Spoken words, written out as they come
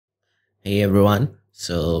Hey everyone,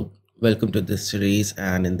 so welcome to this series,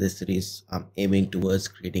 and in this series I'm aiming towards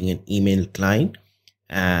creating an email client,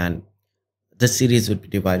 and this series would be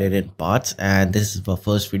divided in parts, and this is the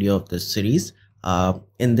first video of this series.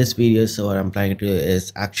 In this video, so what I'm planning to do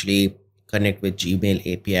is actually connect with Gmail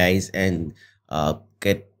APIs and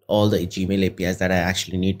get all the Gmail APIs that I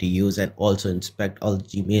actually need to use, and also inspect all the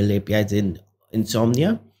Gmail APIs in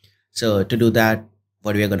Insomnia. So to do that,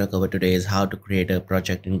 what we are going to cover today is how to create a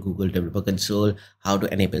project in Google Developer Console, how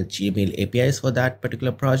to enable Gmail APIs for that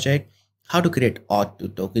particular project, how to create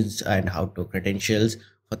OAuth tokens and how to credentials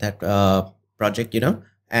for that project,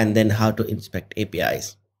 and then how to inspect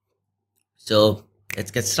APIs. So let's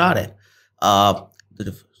get started. To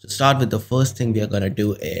start with, the first thing we are going to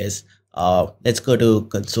do is let's go to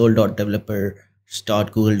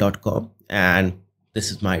console.developers.google.com, and this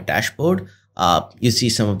is my dashboard. You see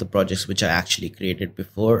some of the projects which I actually created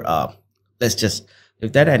before. Let's just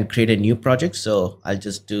leave that and create a new project. So I'll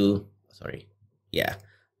just do, sorry, yeah,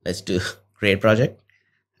 let's do create project,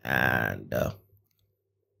 and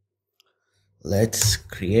let's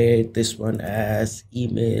create this one as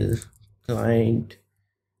email client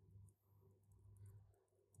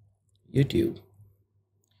YouTube.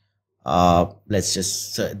 Let's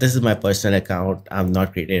just, so this is my personal account. I'm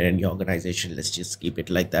not creating any organization. Let's just keep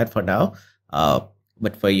it like that for now.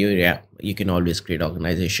 But for you, yeah, you can always create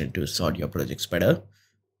organization to sort your projects better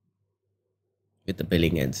with the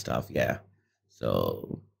billing and stuff. Yeah.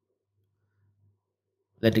 So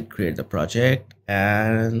let it create the project,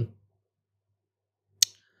 and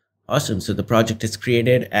awesome. So the project is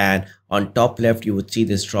created, and on top left, you would see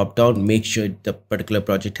this drop down. Make sure the particular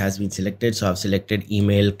project has been selected. So I've selected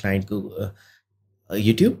email client Google,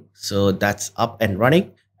 YouTube. So that's up and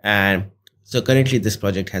running. And so currently this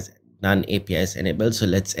project has none APIs enabled. So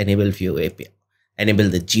let's enable few API, enable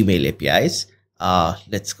the Gmail APIs.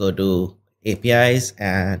 Let's go to APIs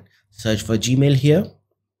and search for Gmail here.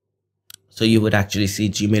 So you would actually see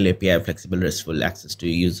Gmail API flexible RESTful access to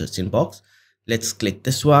users inbox. Let's click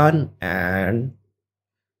this one and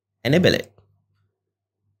enable it.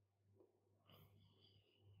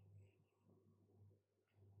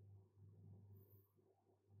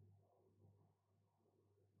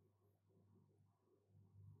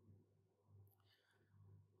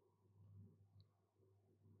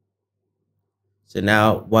 So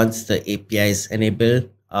now once the API is enabled,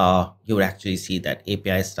 you would actually see that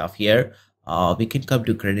API stuff here. We can come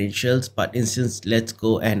to credentials, but instance, let's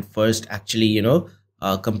go and first actually,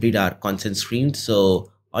 complete our consent screen.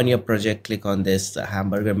 So on your project, click on this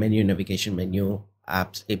hamburger menu, navigation menu,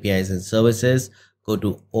 apps, APIs and services, go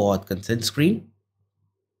to OAuth consent screen.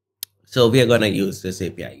 So we are going to use this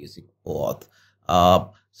API using OAuth.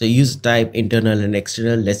 So use type internal and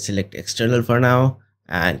external. Let's select external for now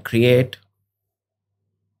and create.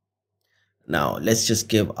 Now let's just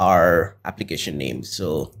give our application name.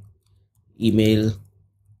 So email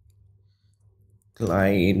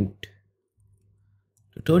client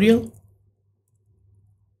tutorial.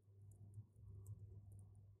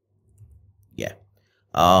 Yeah.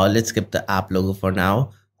 Let's skip the app logo for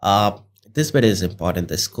now. This bit is important,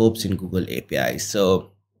 the scopes in Google API.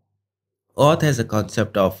 So OAuth has a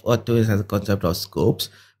concept of OAuth has a concept of scopes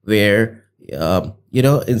where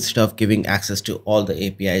instead of giving access to all the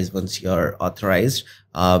APIs once you're authorized,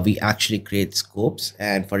 we actually create scopes.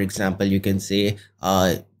 And for example, you can say,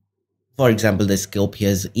 for example, the scope here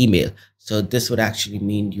is email. So this would actually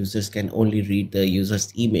mean users can only read the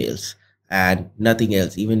user's emails and nothing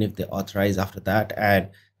else, even if they authorize after that, and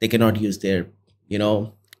they cannot use their,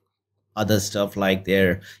 other stuff like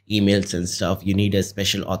their emails and stuff. You need a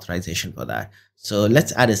special authorization for that. So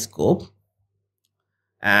let's add a scope.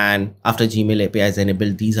 And after Gmail API is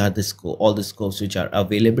enabled, these are the scope, all the scopes which are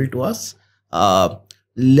available to us.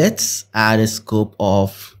 Let's add a scope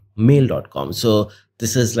of mail.com. So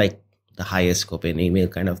this is like the highest scope in email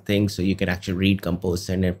kind of thing. So you can actually read, compose,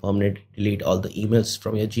 send, and permanently delete all the emails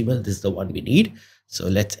from your Gmail. This is the one we need. So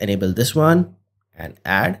let's enable this one and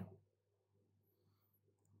add.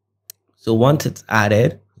 So once it's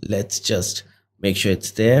added, let's just make sure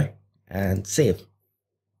it's there and save.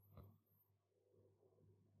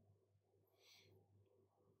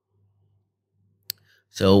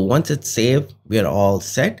 So once it's saved, we are all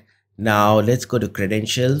set. Now let's go to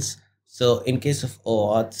credentials. So in case of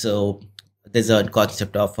OAuth, so there's a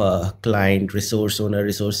concept of a client, resource owner.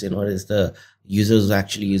 Resource owner is the users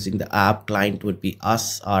actually using the app. Client would be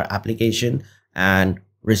us, our application, and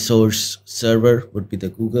resource server would be the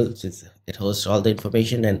Google, since it hosts all the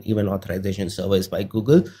information, and even authorization server is by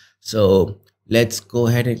Google. So let's go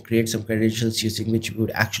ahead and create some credentials using which we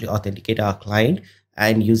would actually authenticate our client,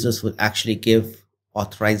 and users would actually give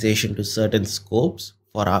authorization to certain scopes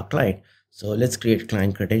for our client. So let's create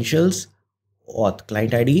client credentials, auth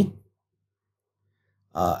client ID,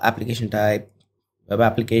 application type, web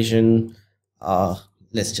application.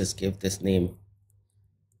 Let's just give this name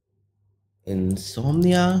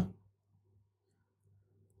Insomnia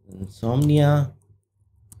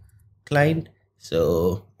client.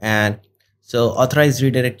 So authorized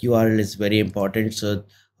redirect URL is very important. So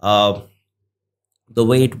the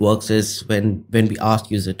way it works is when we ask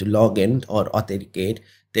user to log in or authenticate,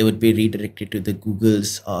 they would be redirected to the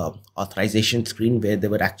Google's authorization screen where they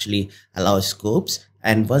would actually allow scopes.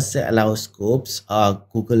 And once they allow scopes,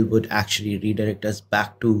 Google would actually redirect us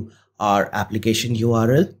back to our application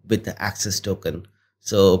URL with the access token.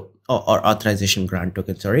 So or authorization grant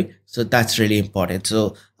token, sorry. So that's really important.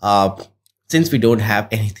 So since we don't have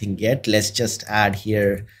anything yet, let's just add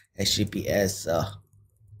here HTTPS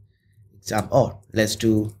example. Oh, let's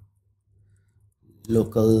do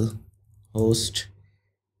local host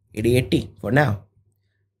 8080 for now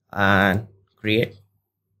and create.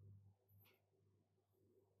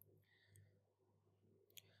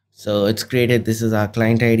 So it's created. This is our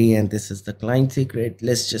client ID and this is the client secret.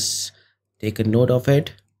 Let's just take a note of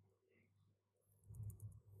it.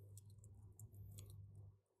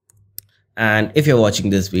 And if you're watching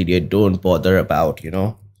this video, don't bother about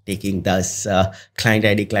taking this client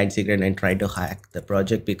ID, client secret and trying to hack the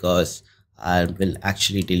project, because I will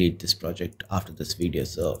actually delete this project after this video.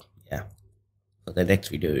 So yeah, for the next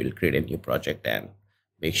video we'll create a new project and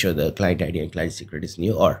make sure the client ID and client secret is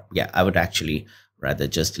new. Or yeah, I would actually rather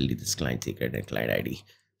just delete this client secret and client ID.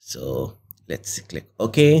 So let's click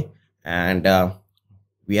OK, and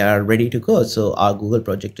we are ready to go. So our Google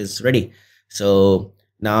project is ready. So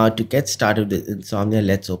now to get started with Insomnia,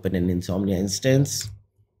 let's open an Insomnia instance.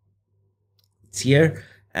 It's here,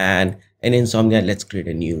 and in Insomnia, let's create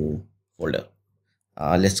a new folder.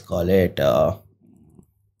 Let's call it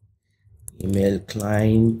email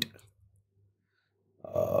client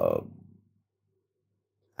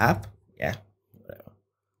app. Yeah, whatever.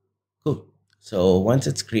 Cool. So once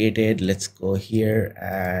it's created, let's go here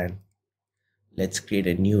and let's create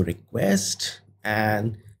a new request,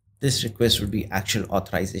 and this request would be actual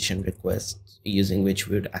authorization request, using which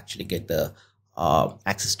we would actually get the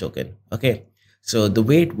access token. Okay, so the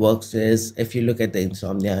way it works is, if you look at the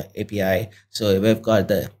Insomnia API, so we've got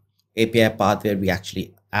the API path where we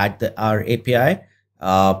actually add our API,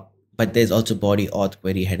 but there's also body, auth,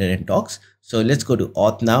 query, header and docs. So let's go to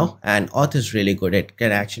auth now, and auth is really good. It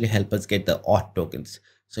can actually help us get the auth tokens.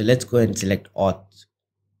 So let's go and select auth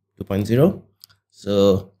 2.0.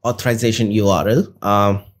 So authorization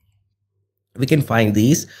URL. We can find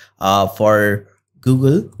these for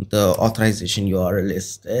Google. The authorization URL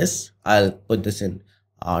is this. I'll put this in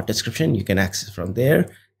description. You can access from there,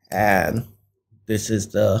 and this is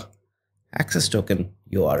the access token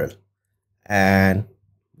URL, and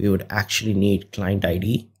we would actually need client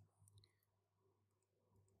ID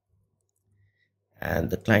and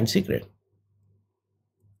the client secret.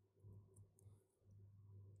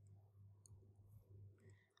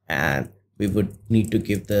 And we would need to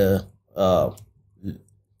give the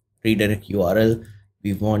redirect URL.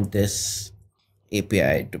 We want this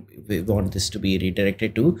API we want this to be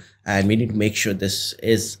redirected to, and we need to make sure this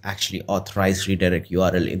is actually authorized redirect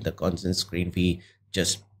URL in the consent screen we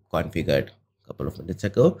just configured a couple of minutes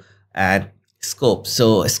ago. And scope.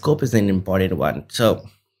 So scope is an important one. So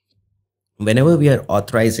whenever we are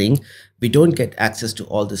authorizing, we don't get access to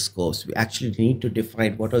all the scopes. We actually need to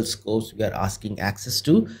define what all scopes we are asking access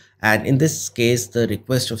to. And in this case, the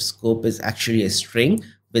request of scope is actually a string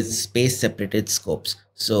with space separated scopes.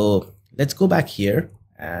 So let's go back here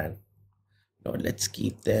and let's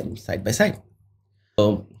keep them side by side.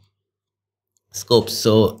 So scopes.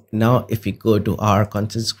 So now if we go to our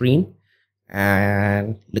consent screen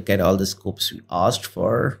and look at all the scopes we asked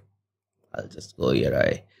for, I'll just go here.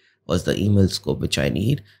 I was the email scope which I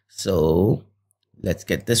need. So let's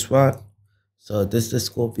get this one. So this is the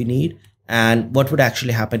scope we need. And what would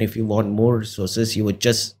actually happen if you want more resources, you would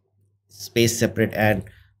just space separate and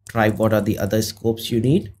try what are the other scopes you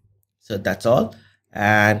need. So that's all,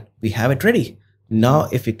 and we have it ready. Now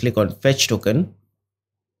if we click on fetch token,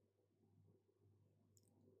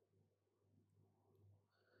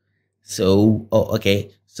 so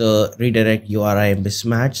okay, so redirect URI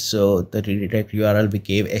mismatch. So the redirect URL we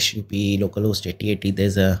gave HTTP localhost 8080,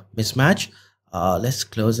 there's a mismatch. Let's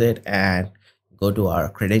close it and go to our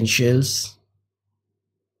credentials,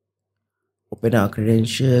 open our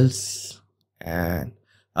credentials, and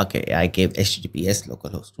okay, I gave HTTPS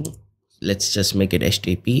localhost. Let's just make it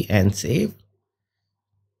HTTP and save.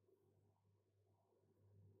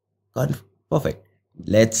 Perfect.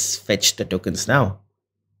 let's fetch the tokens now.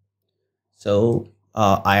 So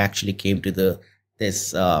I actually came to the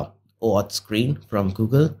this OAuth screen from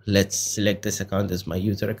Google. Let's select this account as my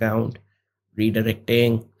user account,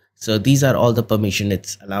 redirecting. So these are all the permission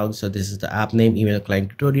it's allowed. So this is the app name, email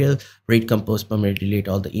client tutorial, read, compose, permit, delete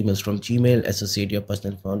all the emails from Gmail, associate your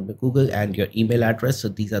personal phone with Google and your email address. So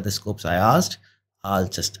these are the scopes I asked. I'll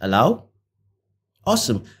just allow.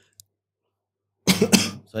 Awesome.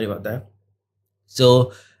 Sorry about that.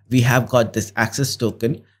 So we have got this access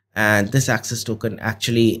token, and this access token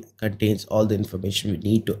actually contains all the information we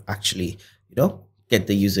need to actually, get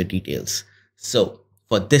the user details. So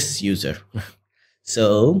for this user,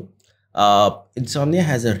 so Insomnia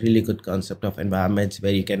has a really good concept of environments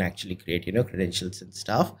where you can actually create, credentials and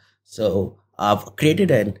stuff. So I've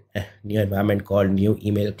created a new environment called new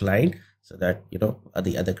email client so that,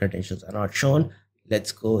 the other credentials are not shown.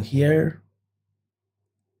 Let's go here.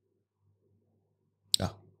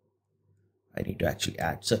 I need to actually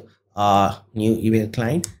add. So new email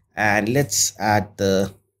client, and let's add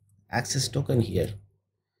the access token here.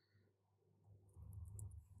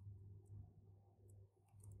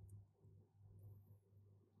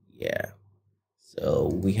 Yeah. So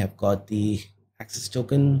we have got the access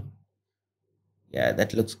token. Yeah,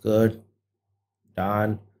 that looks good.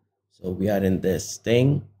 Done. So we are in this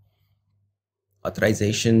thing.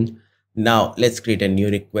 Authorization. Now let's create a new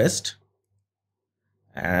request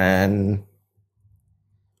and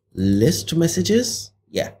list messages.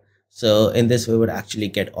 Yeah, so in this we would actually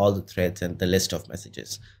get all the threads and the list of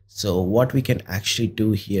messages. So what we can actually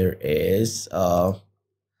do here is go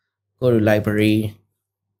to library,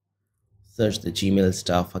 search the Gmail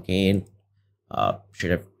stuff again.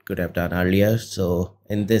 Could have done earlier. So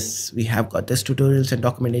in this we have got this tutorials and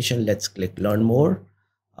documentation. Let's click learn more.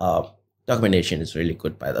 Documentation is really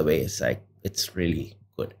good, by the way. It's really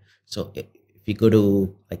good. So if we go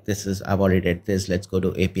to, like, this is, I've already did this. Let's go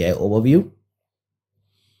to API overview.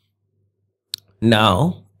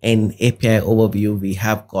 Now in API overview we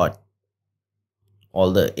have got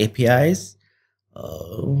all the APIs,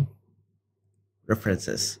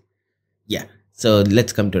 references. Yeah, so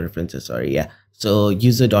let's come to references. Sorry. Yeah, so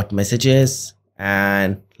user.messages,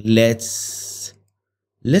 and let's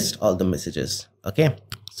list all the messages. Okay,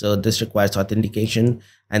 so this requires authentication,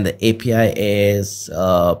 and the API is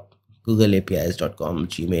googleapis.com,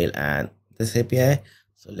 Gmail, and this API.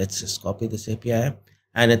 So let's just copy this API.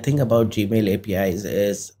 And the thing about Gmail APIs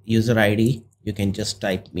is user ID. You can just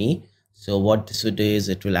type me. So what this would do is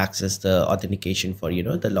it will access the authentication for,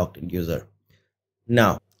 the logged in user.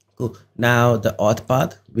 Now, cool. Now the auth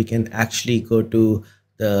path, we can actually go to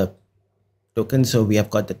the token. So we have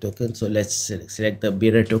got the token. So let's select the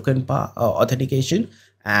bearer token authentication,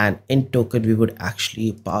 and in token we would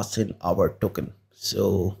actually pass in our token.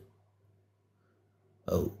 So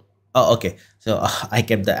okay, so I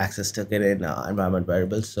kept the access token in environment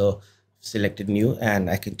variable. So selected new, and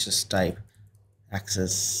I can just type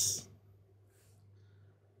access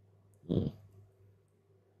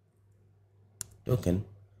token.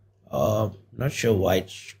 Not sure why.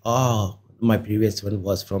 My previous one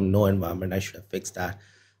was from no environment. I should have fixed that.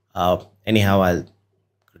 Anyhow, I'll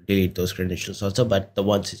delete those credentials also, but the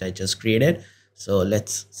ones which I just created. So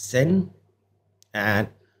let's send, and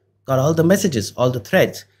got all the messages, all the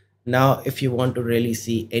threads. Now if you want to really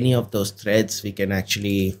see any of those threads, we can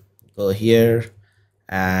actually go here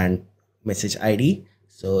and message ID.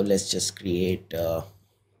 So let's just create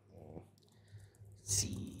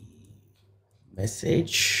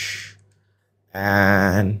message,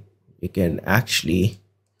 and you can actually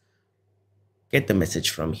get the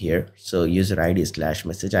message from here. So user ID /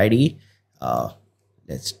 message ID.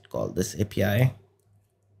 Let's call this API.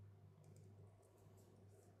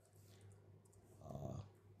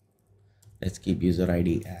 Let's keep user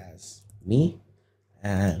ID as me,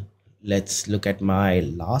 and let's look at my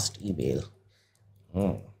last email.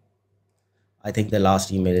 I think the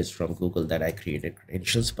last email is from Google that I created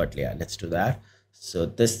credentials, but yeah, let's do that. So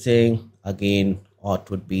this thing again, auth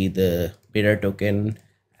would be the bearer token,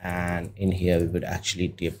 and in here we would actually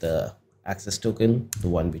give the access token, the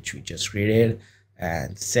one which we just created,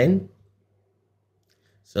 and send.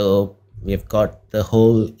 So we've got the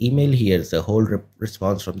whole email here, the whole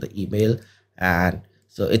response from the email, and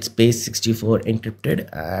so it's base 64 encrypted.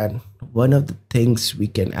 And one of the things we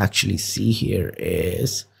can actually see here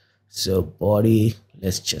is, so body,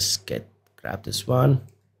 let's just grab this one,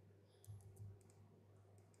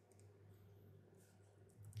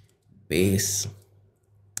 base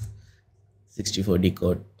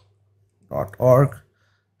 64decode.org,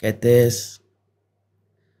 get this,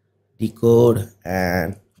 decode,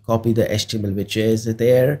 and copy the HTML which is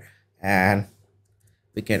there, and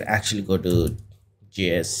we can actually go to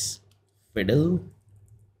JS fiddle.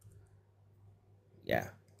 Yeah,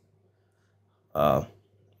 uh,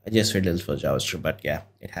 JS fiddle for JavaScript, but yeah,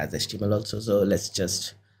 it has HTML also. So let's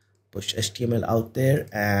just push HTML out there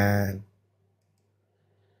and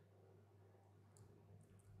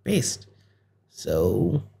paste.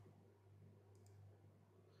 So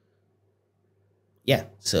yeah,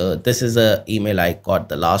 so this is a email I got,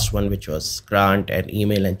 the last one, which was grant and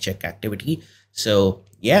email and check activity. So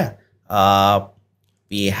yeah,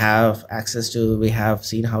 we have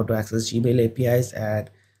seen how to access Gmail APIs, and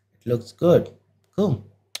it looks good. Cool.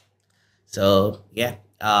 So yeah,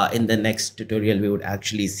 in the next tutorial we would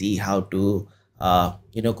actually see how to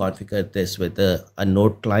configure this with a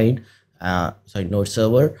node client, node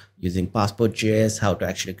server, using passport.js, how to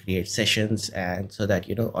actually create sessions, and so that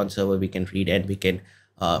on server we can read and we can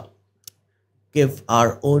uh, give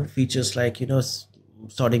our own features, like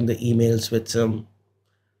sorting the emails with some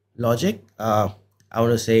logic. I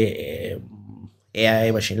want to say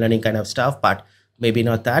AI, machine learning kind of stuff, but maybe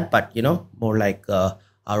not that, but more like our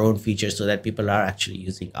own features, so that people are actually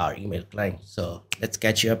using our email client. So let's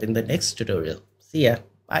catch you up in the next tutorial. See ya.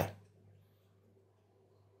 Bye.